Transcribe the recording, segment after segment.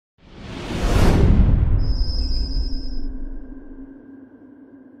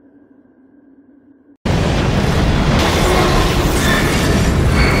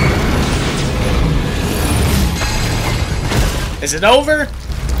Is it over?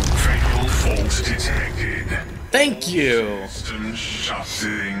 Fatal fault detected. Thank you. System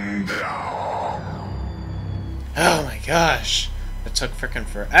shutting down. Oh my gosh. It took frickin'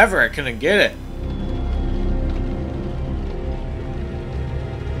 forever. I couldn't get it.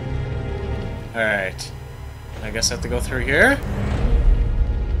 Alright. I guess I have to go through here.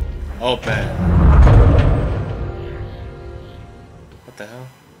 Open. What the hell?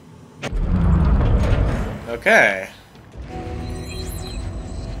 Okay.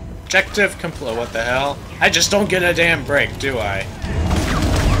 Objective complete. What the hell? I just don't get a damn break, do I?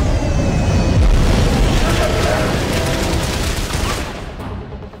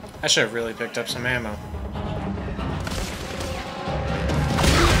 I should have really picked up some ammo.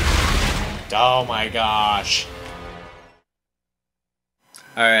 Oh my gosh.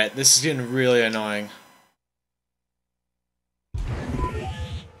 Alright, this is getting really annoying.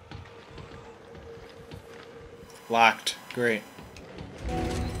 Locked. Great.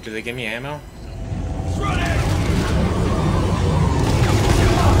 Do they give me ammo?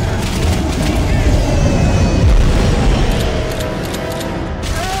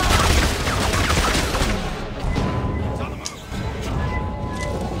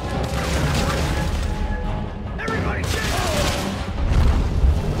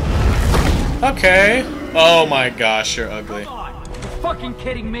 Okay. Oh my gosh, you're ugly. Come on. You're fucking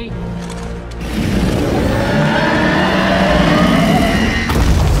kidding me?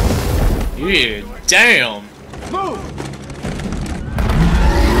 Ew, damn. Move!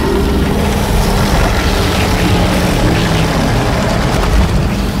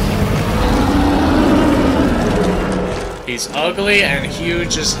 He's ugly and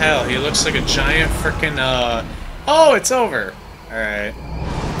huge as hell. He looks like a giant frickin' Oh, it's over. Alright.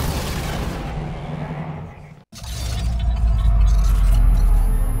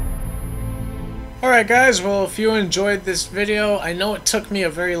 Alright guys, well if you enjoyed this video, I know it took me a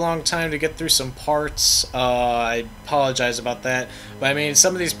very long time to get through some parts, I apologize about that, but I mean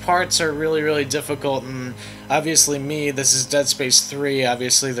some of these parts are really difficult, and obviously this is Dead Space 3,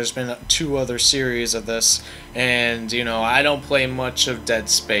 obviously there's been 2 other series of this, and you know, I don't play much of Dead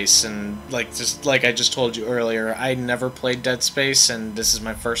Space, and like I just told you earlier, I never played Dead Space, and this is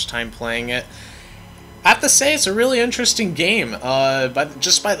my first time playing it. I have to say, it's a really interesting game.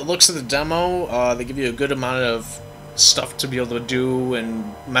 Just by the looks of the demo, they give you a good amount of stuff to be able to do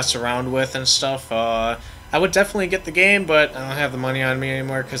and mess around with and stuff. I would definitely get the game, but I don't have the money on me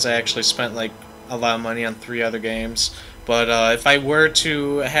anymore because I actually spent like a lot of money on 3 other games. But if I were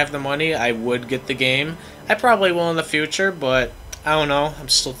to have the money, I would get the game. I probably will in the future, but I don't know. I'm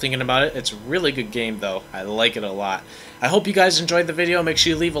still thinking about it. It's a really good game, though. I like it a lot. I hope you guys enjoyed the video. Make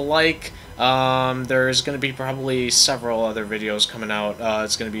sure you leave a like. There's going to be probably several other videos coming out.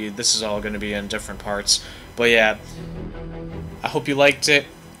 This is all going to be in different parts. But yeah, I hope you liked it.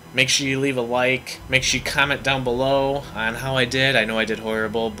 Make sure you leave a like. Make sure you comment down below on how I did. I know I did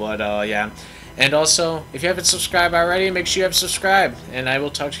horrible, but yeah. And also, if you haven't subscribed already, make sure you have subscribed. And I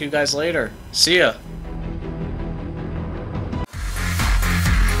will talk to you guys later. See ya.